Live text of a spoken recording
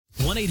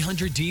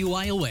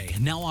1-800-DUIOA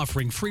now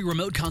offering free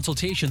remote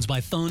consultations by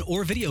phone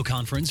or video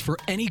conference for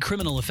any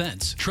criminal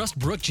offense. Trust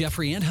Brooke,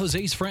 Jeffrey, and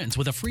Jose's friends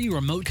with a free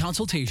remote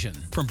consultation.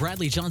 From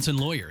Bradley Johnson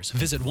Lawyers,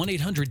 visit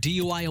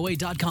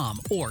 1-800-DUIOA.com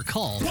or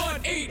call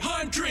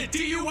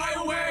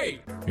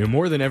 1-800-DUIOA.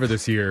 More than ever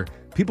this year,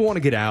 people want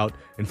to get out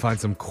and find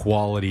some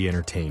quality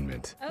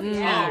entertainment. Oh,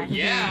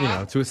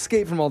 yeah. To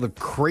escape from all the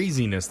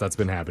craziness that's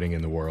been happening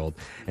in the world.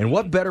 And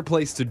what better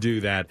place to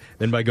do that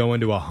than by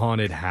going to a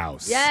haunted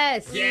house?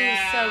 Yes.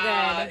 Yeah. So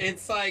good.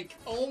 It's like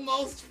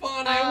almost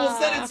fun. I almost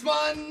said it's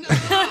fun.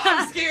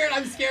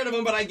 I'm scared of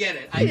them, but I get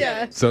it. I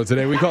get it. So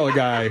today we call a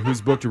guy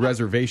who's booked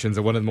reservations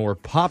at one of the more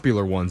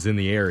popular ones in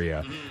the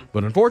area.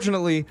 But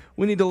unfortunately,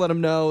 we need to let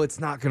him know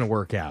it's not going to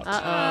work out.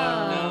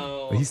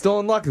 No. He's still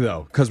in luck,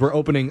 though, because we're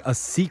opening a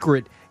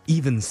secret,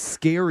 even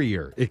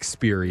scarier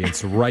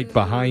experience right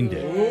behind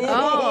it.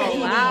 Oh,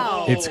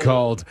 wow. It's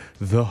called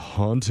the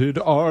Haunted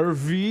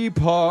RV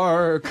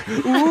Park.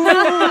 Ooh.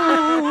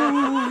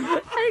 I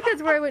think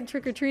that's where I went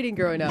trick-or-treating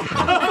growing up.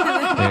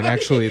 And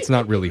actually, it's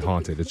not really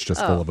haunted. It's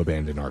just full of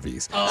abandoned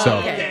RVs. So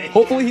okay.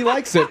 hopefully he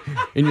likes it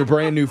in your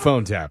brand new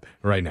phone tap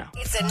right now.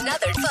 It's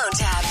another phone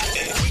tap.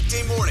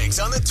 Weekday mornings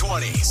on the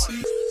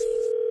 20s.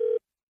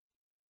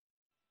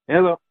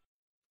 Hello.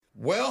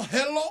 Well,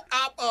 hello,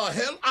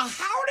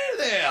 howdy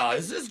there.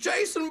 Is this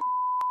Jason,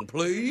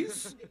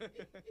 please?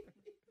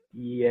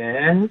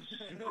 Yes.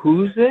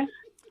 Who's this?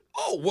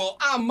 Oh, well,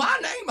 I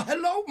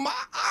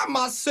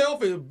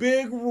myself is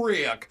Big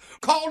Rick,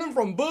 calling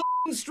from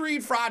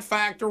Street Fried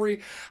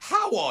Factory.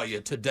 How are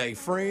you today,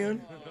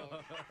 friend?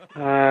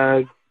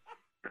 Good.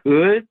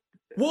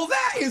 Well,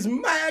 that is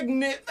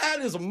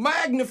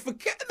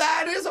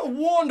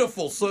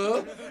wonderful,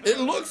 sir. It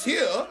looks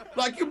here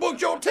like you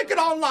booked your ticket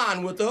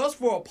online with us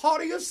for a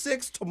party of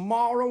 6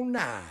 tomorrow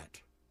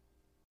night.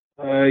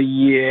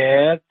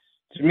 Yeah.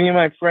 It's me and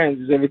my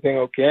friends. Is everything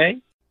okay?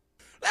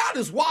 That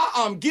is why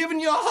I'm giving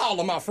you a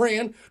holler, my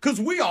friend, because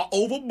we are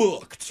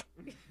overbooked.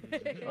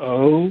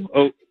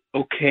 Oh,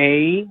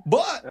 okay.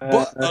 But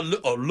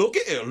look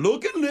at,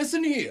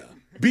 listen here.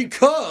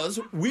 Because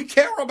we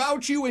care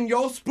about you and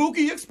your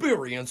spooky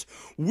experience,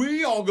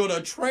 we are going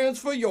to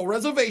transfer your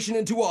reservation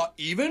into an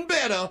even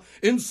better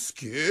and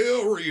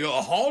scarier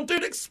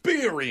haunted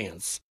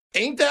experience.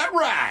 Ain't that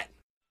right?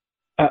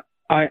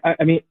 I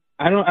mean,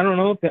 I don't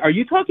know if are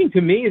you talking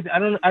to me? I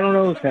don't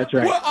know if that's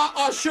right. Well,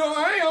 I sure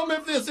am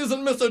if this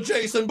isn't Mr.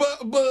 Jason,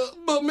 but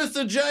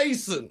Mr.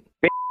 Jason.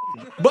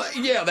 But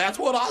yeah, that's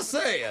what I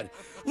said.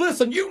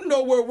 Listen, you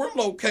know where we're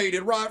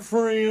located, right,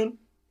 friend?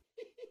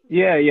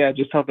 Yeah,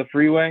 just off the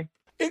freeway.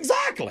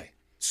 Exactly.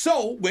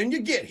 So when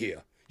you get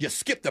here, you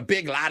skip the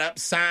big light up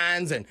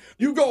signs and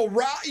you go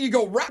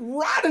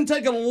right and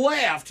take a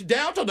left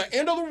down to the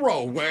end of the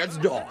road where it's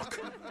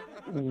dark.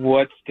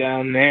 What's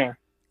down there?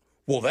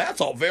 Well, that's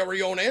our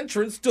very own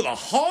entrance to the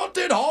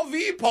Haunted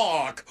RV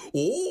Park.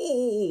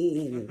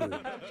 Oh.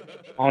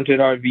 Haunted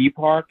RV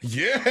Park?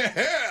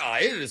 Yeah,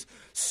 it is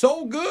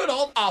so good.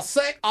 I'll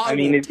say I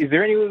mean, is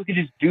there any way we could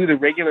just do the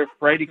regular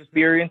fright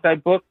experience I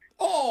booked?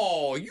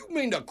 Oh, you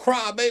mean the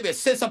crybaby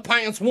sissy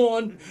pants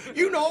one?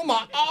 You know,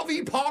 my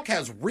RV park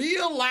has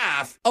real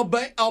life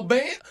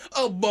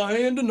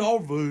abandoned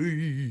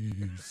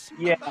RVs.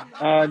 Yeah,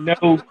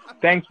 no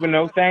thanks, but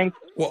no thanks.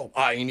 Well,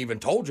 I ain't even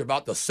told you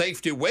about the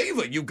safety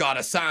waiver you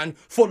gotta sign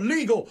for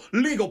legal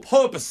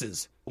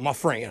purposes, my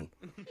friend.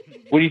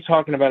 What are you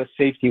talking about, a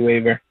safety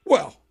waiver?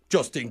 Well,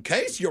 just in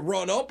case you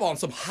run up on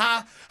some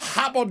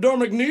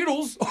hypodermic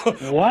needles.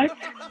 What?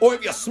 Or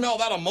if you smell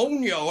that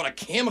ammonia or the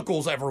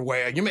chemicals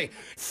everywhere, you may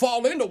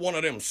fall into one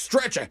of them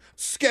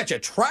sketchy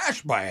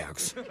trash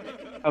bags.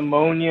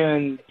 Ammonia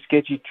and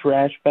sketchy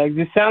trash bags?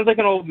 This sounds like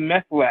an old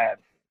meth lab.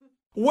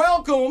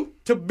 Welcome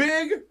to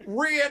Big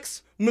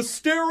Rick's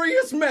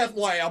Mysterious Meth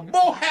Lab.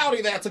 Boy,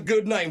 howdy, that's a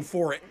good name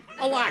for it.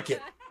 I like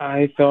it.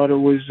 I thought it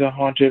was a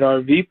haunted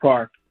RV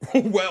park.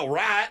 Well,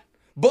 right.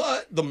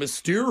 But the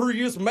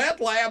Mysterious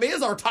Meth Lab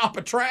is our top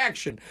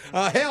attraction.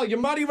 Hell, you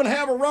might even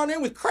have a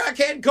run-in with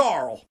Crackhead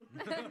Carl.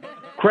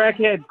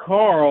 Crackhead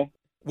Carl?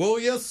 Well,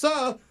 yes,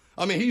 sir.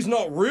 I mean, he's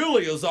not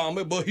really a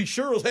zombie, but he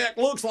sure as heck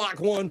looks like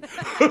one.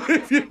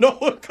 If you know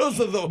it, because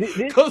of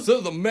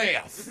the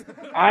meth.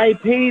 I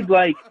paid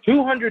like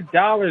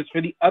 $200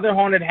 for the other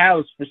haunted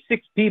house for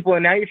 6 people,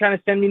 and now you're trying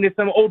to send me to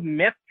some old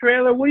meth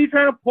trailer? What are you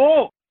trying to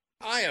pull?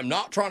 I am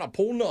not trying to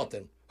pull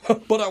nothing.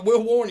 But I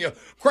will warn you,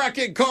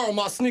 Crackhead Carl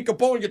might sneak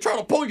up on you, try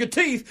to pull your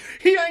teeth.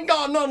 He ain't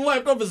got nothing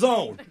left of his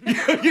own.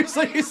 You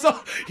see, so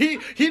he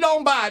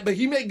don't bite, but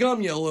he may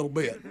gum you a little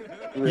bit.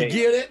 Great. You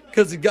get it?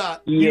 Because he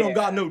don't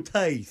got no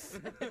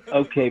teeth.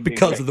 Okay,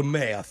 because of the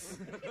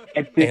meth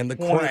and the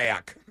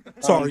crack.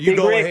 Sorry, you Big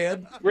go Rick,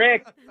 ahead.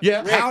 Rick.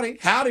 Yeah,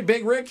 Rick. howdy,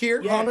 Big Rick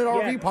here, Haunted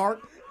RV Park.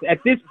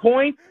 At this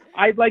point,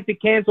 I'd like to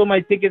cancel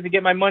my tickets and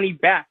get my money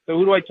back. So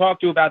who do I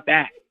talk to about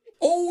that?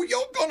 Oh, you're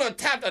gonna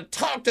have to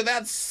talk to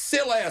that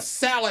silly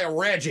Sally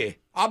Reggie.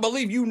 I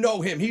believe you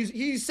know him.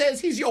 He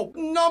says he's your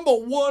number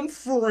one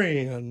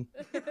friend.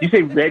 You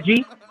say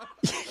Reggie?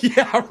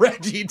 Yeah,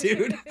 Reggie,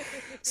 dude.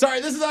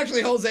 Sorry, this is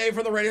actually Jose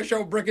from the radio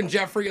show Brick and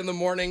Jeffrey in the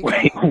morning.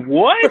 Wait,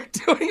 what?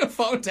 We're doing a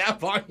phone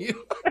tap on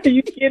you. Are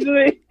you kidding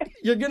me?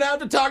 You're going to have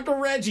to talk to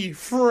Reggie,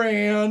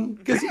 Fran,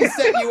 because he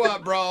set you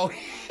up, bro.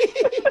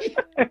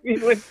 I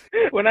mean,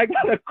 when I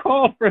got a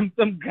call from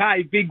some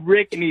guy, Big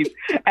Rick, and he's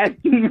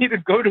asking me to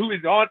go to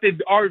his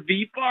haunted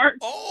RV park.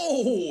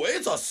 Oh,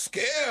 it's a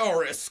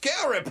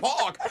scary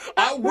park.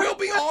 I will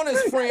be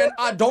honest, Fran,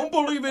 I don't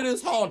believe it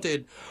is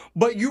haunted,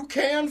 but you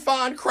can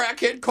find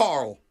Crackhead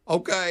Carl,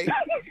 okay?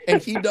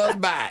 And he does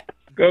bite.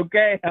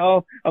 Okay,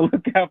 I'll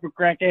look out for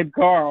Crackhead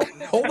Carl.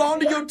 Hold on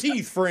to your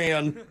teeth,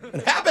 Fran.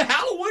 And happy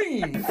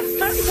Halloween.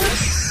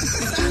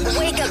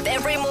 Wake up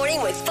every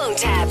morning with phone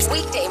taps.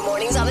 Weekday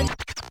mornings on the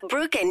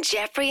Brooke and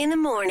Jeffrey in the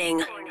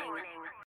morning.